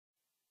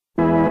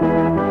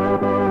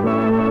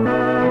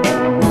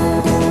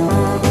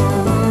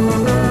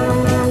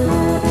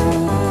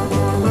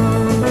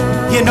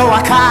You know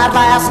I cried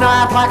last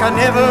night like I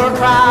never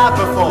cried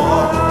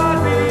before.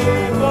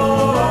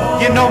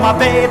 You know my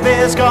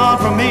baby's gone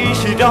from me,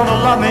 she don't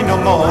love me no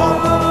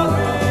more.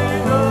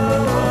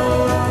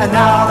 And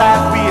now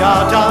that we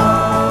are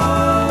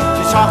done,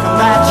 she's talking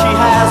that she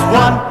has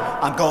won.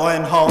 I'm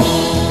going home,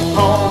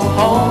 home,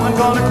 home, and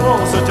gonna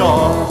close the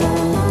door.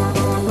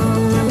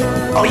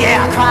 Oh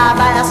yeah, I cried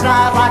last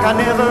night like I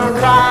never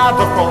cried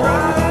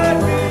before.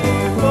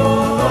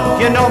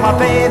 You know my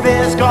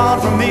baby's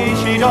gone from me,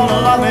 she don't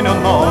love me no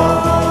more.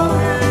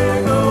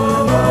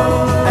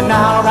 And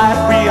now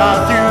that we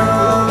are through,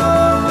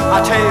 I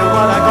tell you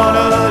what I'm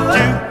gonna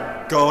do.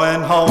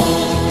 Going home,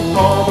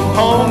 home,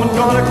 home, and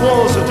gonna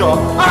close the door.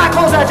 Alright,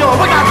 close that door,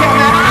 we gotta kick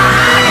that.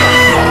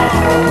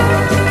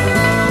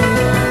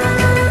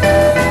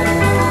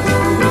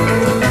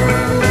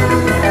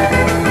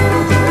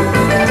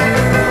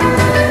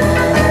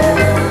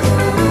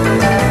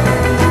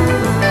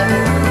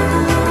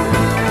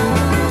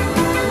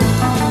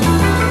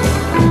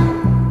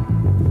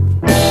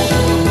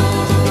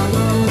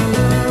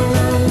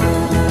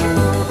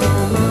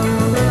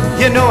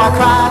 You know I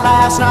cried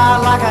last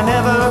night like I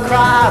never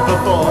cried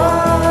before.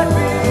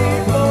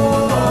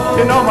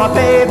 You know my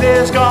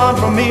baby's gone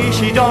from me,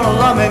 she don't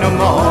love me no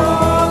more.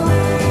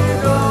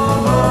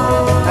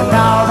 And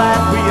now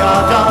that we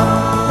are done,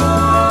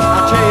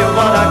 I'll tell you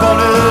what I'm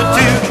gonna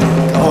do.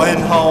 Going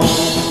home,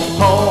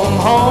 home,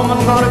 home,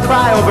 I'm gonna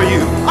cry over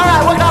you.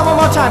 Alright, work it out one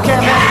more time,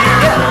 Cam. Yeah.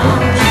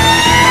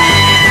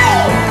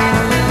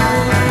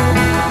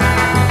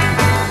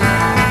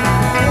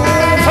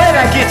 Play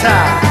that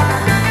guitar.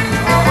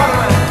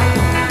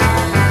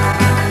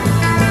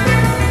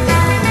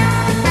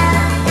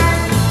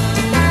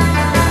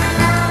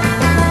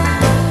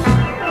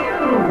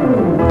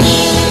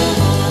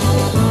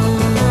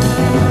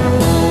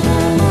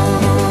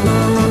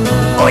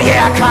 Oh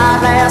yeah, I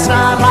cried last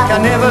night like I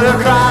never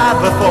cried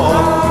before.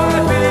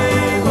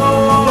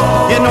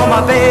 You know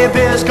my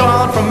baby's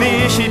gone from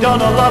me, she don't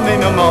love me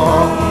no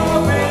more.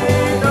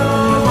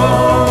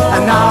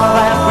 And now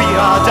that we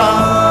are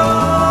done,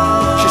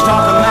 she's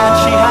talking that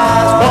she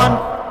has won.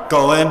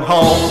 Going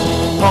home,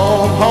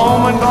 home,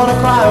 home, and gonna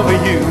cry over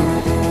you.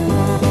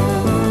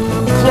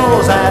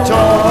 Close that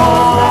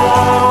door.